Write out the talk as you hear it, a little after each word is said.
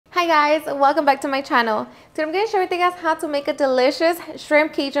Hi guys, welcome back to my channel. Today I'm going to share with you guys how to make a delicious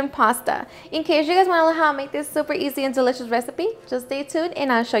shrimp Cajun pasta. In case you guys want to learn how to make this super easy and delicious recipe, just stay tuned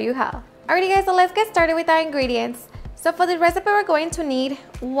and I'll show you how. Alrighty guys, so let's get started with our ingredients. So for the recipe we're going to need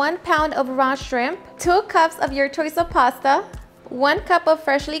 1 pound of raw shrimp, 2 cups of your choice of pasta, 1 cup of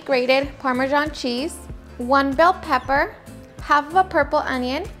freshly grated Parmesan cheese, 1 bell pepper, half of a purple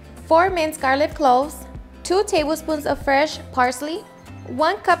onion, 4 minced garlic cloves, 2 tablespoons of fresh parsley,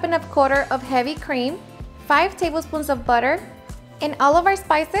 1 cup and a quarter of heavy cream, 5 tablespoons of butter, and all of our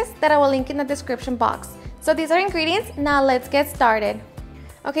spices that I will link in the description box. So these are ingredients. Now let's get started.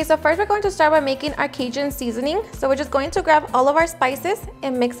 Okay, so first we're going to start by making our Cajun seasoning. So we're just going to grab all of our spices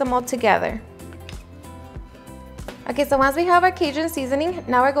and mix them all together. Okay, so once we have our Cajun seasoning,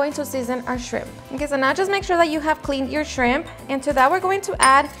 now we're going to season our shrimp. Okay, so now just make sure that you have cleaned your shrimp, and to that we're going to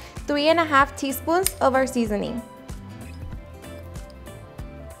add 3.5 teaspoons of our seasoning.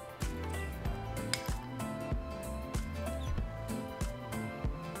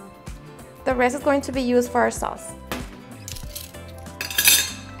 The rest is going to be used for our sauce.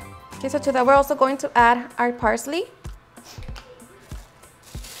 Okay, so to that we're also going to add our parsley.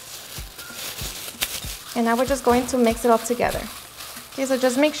 And now we're just going to mix it all together. Okay, so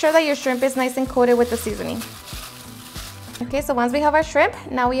just make sure that your shrimp is nice and coated with the seasoning. Okay, so once we have our shrimp,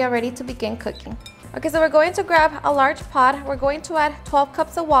 now we are ready to begin cooking. Okay, so we're going to grab a large pot. We're going to add 12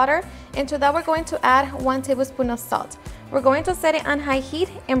 cups of water, and to that we're going to add 1 tablespoon of salt. We're going to set it on high heat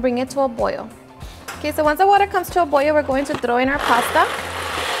and bring it to a boil. Okay, so once the water comes to a boil, we're going to throw in our pasta.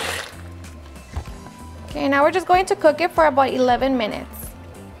 Okay, now we're just going to cook it for about 11 minutes.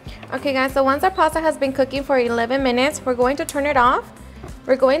 Okay guys, so once our pasta has been cooking for 11 minutes, we're going to turn it off.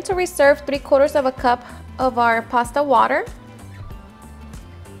 We're going to reserve 3/4 of a cup of our pasta water.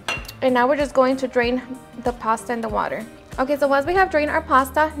 And now we're just going to drain the pasta in the water. Okay, so once we have drained our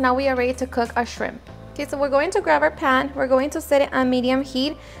pasta, now we are ready to cook our shrimp. Okay, so we're going to grab our pan. We're going to set it on medium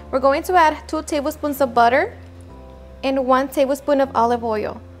heat. We're going to add 2 tablespoons of butter and 1 tablespoon of olive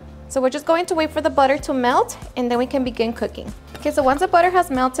oil. So we're just going to wait for the butter to melt, and then we can begin cooking. Okay, so once the butter has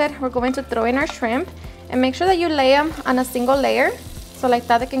melted, we're going to throw in our shrimp and make sure that you lay them on a single layer, so like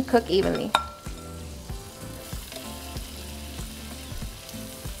that they can cook evenly.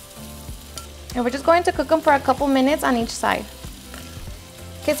 And we're just going to cook them for a couple minutes on each side.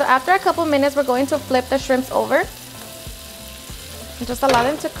 Okay, so after a couple minutes, we're going to flip the shrimps over and just allow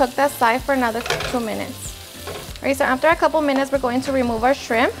them to cook that side for another 2 minutes. All right, so after a couple minutes, we're going to remove our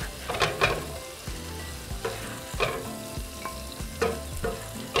shrimp.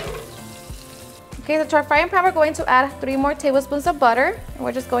 Okay, so to our frying pan, we're going to add 3 more tablespoons of butter, and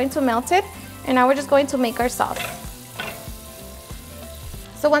we're just going to melt it. And now we're just going to make our sauce.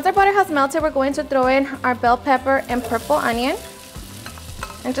 So once our butter has melted, we're going to throw in our bell pepper and purple onion.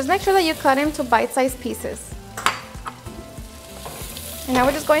 And just make sure that you cut them to bite-sized pieces. And now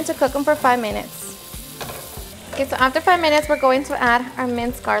we're just going to cook them for 5 minutes. Okay, so after 5 minutes, we're going to add our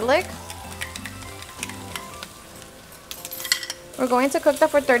minced garlic. We're going to cook that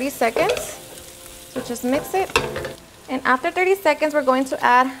for 30 seconds. So just mix it. And after 30 seconds, we're going to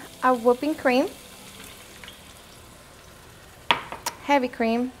add our whipping cream. Heavy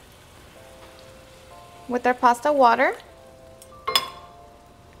cream. With our pasta water.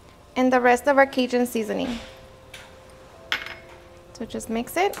 And the rest of our Cajun seasoning. So just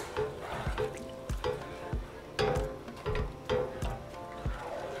mix it.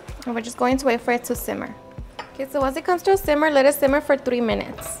 And we're just going to wait for it to simmer. Okay, so once it comes to a simmer, let it simmer for 3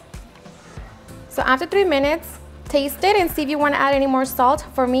 minutes. So after 3 minutes, taste it and see if you want to add any more salt.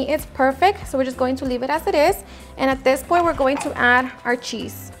 For me, it's perfect, so we're just going to leave it as it is. And at this point, we're going to add our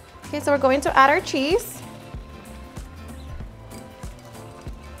cheese. Okay, so we're going to add our cheese.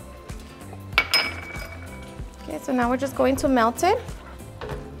 Okay, so now we're just going to melt it.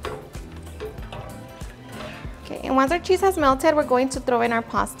 Okay, and once our cheese has melted, we're going to throw in our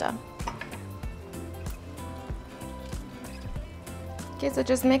pasta. Okay, so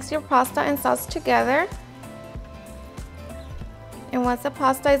just mix your pasta and sauce together. And once the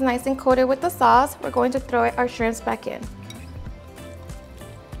pasta is nice and coated with the sauce, we're going to throw our shrimps back in.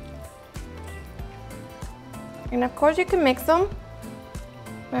 And of course you can mix them.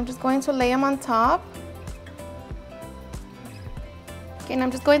 I'm just going to lay them on top. Okay, and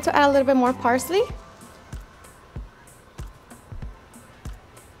I'm just going to add a little bit more parsley.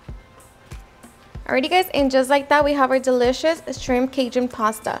 Alrighty guys, and just like that, we have our delicious shrimp Cajun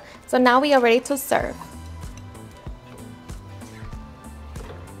pasta. So now we are ready to serve.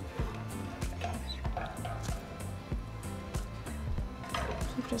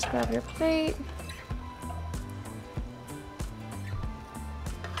 So just grab your plate.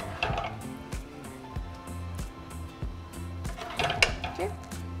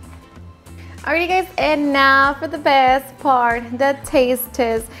 Alrighty guys, and now for the best part, the taste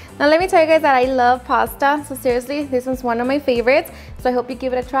test. Now let me tell you guys that I love pasta, so seriously, this one's one of my favorites. So I hope you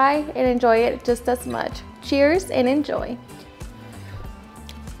give it a try and enjoy it just as much. Cheers and enjoy.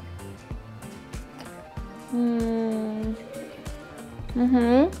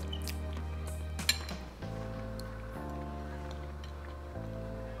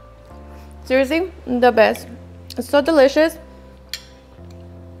 Seriously, the best. It's so delicious.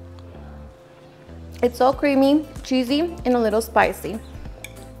 It's so creamy, cheesy, and a little spicy.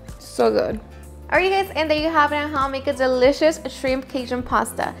 So good. Alright guys, and there you have it on how to make a delicious shrimp Cajun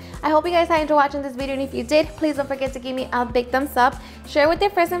pasta. I hope you guys had enjoyed watching this video, and if you did, please don't forget to give me a big thumbs up. Share with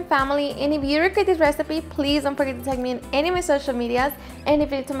your friends and family, and if you recreate this recipe, please don't forget to tag me in any of my social medias. And if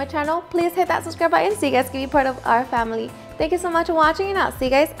you're new to my channel, please hit that subscribe button so you guys can be part of our family. Thank you so much for watching, and I'll see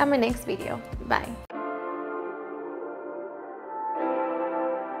you guys on my next video. Bye.